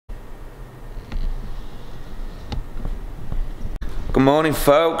Good morning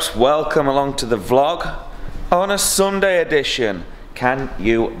folks, welcome along to the vlog on a Sunday edition. Can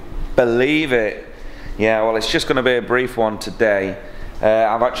you believe it? Yeah, well, it's just going to be a brief one today.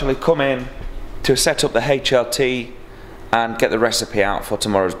 I've actually come in to set up the HLT and get the recipe out for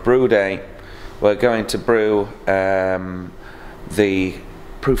tomorrow's brew day. We're going to brew the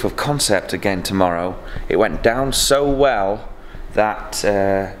proof of concept again tomorrow. It went down so well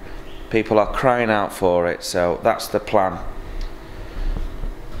that people are crying out for it, so that's the plan.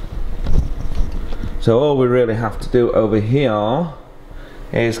 So all we really have to do over here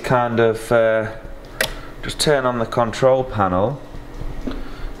is kind of just turn on the control panel,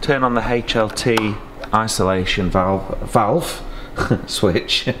 turn on the HLT isolation valve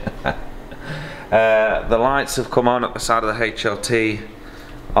switch. The lights have come on at the side of the HLT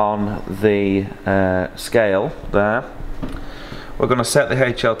on the scale there. We're going to set the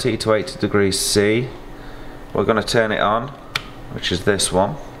HLT to 80 degrees C. We're going to turn it on, which is this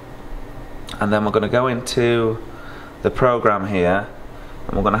one. And then we're going to go into the program here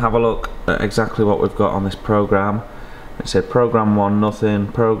and we're going to have a look at exactly what we've got on this program. It said program 1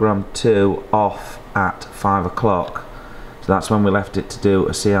 nothing, program 2 off at 5 o'clock. So that's when we left it to do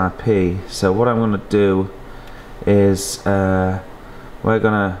a CIP. So what I'm going to do is we're going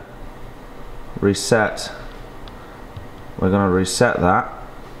to reset that.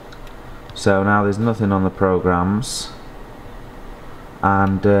 So now there's nothing on the programs,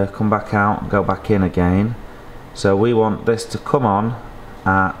 and come back out and go back in again. So we want this to come on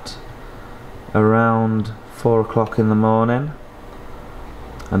at around 4 o'clock in the morning,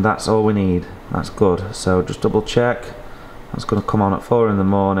 and that's all we need. That's good. So just double check. That's going to come on at 4 in the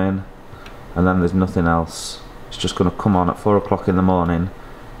morning, and then there's nothing else. It's just going to come on at 4 o'clock in the morning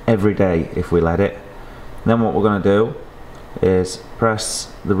every day if we let it. Then what we're going to do is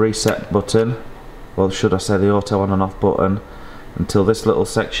press the reset button, well, should I say the auto on and off button, until this little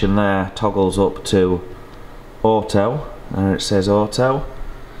section there toggles up to auto, and it says auto,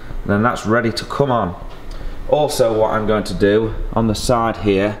 and then that's ready to come on. Also, what I'm going to do on the side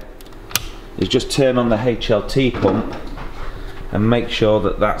here is just turn on the HLT pump and make sure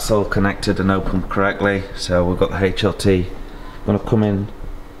that that's all connected and open correctly. So we've got the HLT going to come in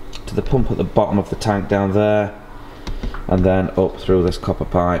to the pump at the bottom of the tank down there, and then up through this copper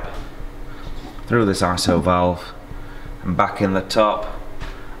pipe, through this ISO valve, and back in the top.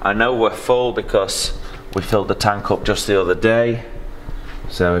 I know we're full because we filled the tank up just the other day.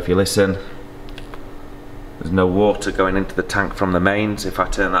 So if you listen, there's no water going into the tank from the mains if I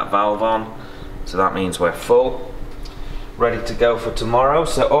turn that valve on. So that means we're full, ready to go for tomorrow.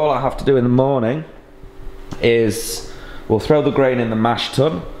 So all I have to do in the morning is we'll throw the grain in the mash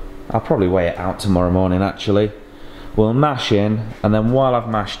tun. I'll probably weigh it out tomorrow morning actually. We'll mash in, and then while I've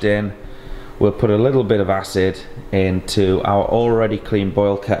mashed in, we'll put a little bit of acid into our already clean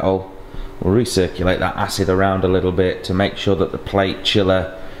boil kettle. We'll recirculate that acid around a little bit to make sure that the plate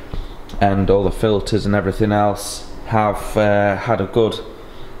chiller and all the filters and everything else have had a good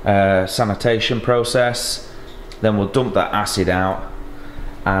sanitation process. Then we'll dump that acid out,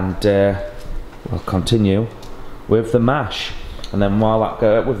 and we'll continue with the mash. And then while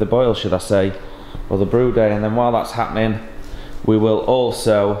that with the boil, should I say, or the brew day, and then while that's happening, we will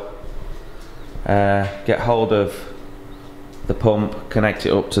also get hold of the pump, connect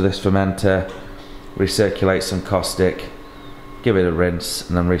it up to this fermenter, recirculate some caustic, give it a rinse,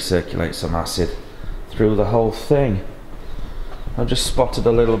 and then recirculate some acid through the whole thing. I've just spotted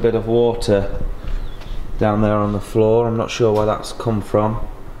a little bit of water down there on the floor. I'm not sure where that's come from.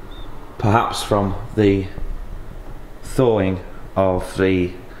 Perhaps from the thawing of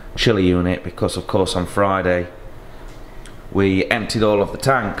the chiller unit, because of course on Friday we emptied all of the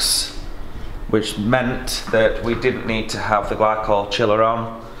tanks, which meant that we didn't need to have the glycol chiller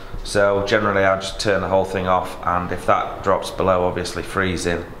on. So generally I just turn the whole thing off, and if that drops below obviously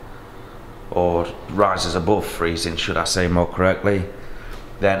freezing, or rises above freezing should I say more correctly,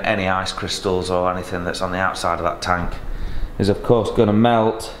 then any ice crystals or anything that's on the outside of that tank is of course going to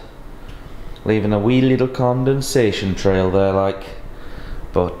melt, leaving a wee little condensation trail there like.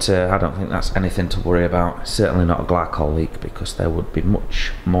 But I don't think that's anything to worry about. Certainly not a glycol leak, because there would be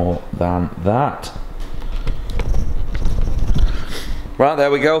much more than that. Right,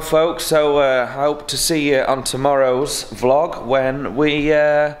 there we go folks. So I hope to see you on tomorrow's vlog when we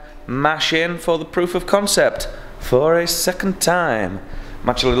mash in for the proof of concept for a second time. I'm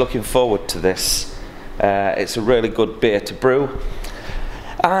actually looking forward to this. It's a really good beer to brew,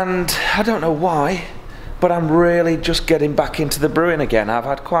 and I don't know why, but I'm really just getting back into the brewing again. I've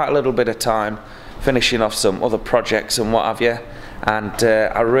had quite a little bit of time finishing off some other projects and what have you, and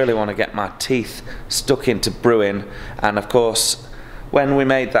I really want to get my teeth stuck into brewing. And of course when we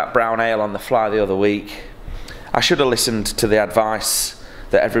made that brown ale on the fly the other week, I should have listened to the advice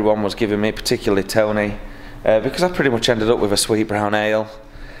that everyone was giving me, particularly Tony, because I pretty much ended up with a sweet brown ale.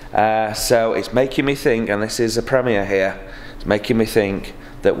 So it's making me think, and this is a premiere here, it's making me think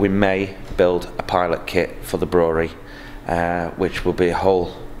that we may build a pilot kit for the brewery, which will be a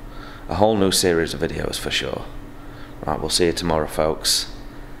whole new series of videos for sure. Right, we'll see you tomorrow, folks.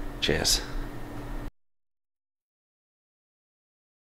 Cheers.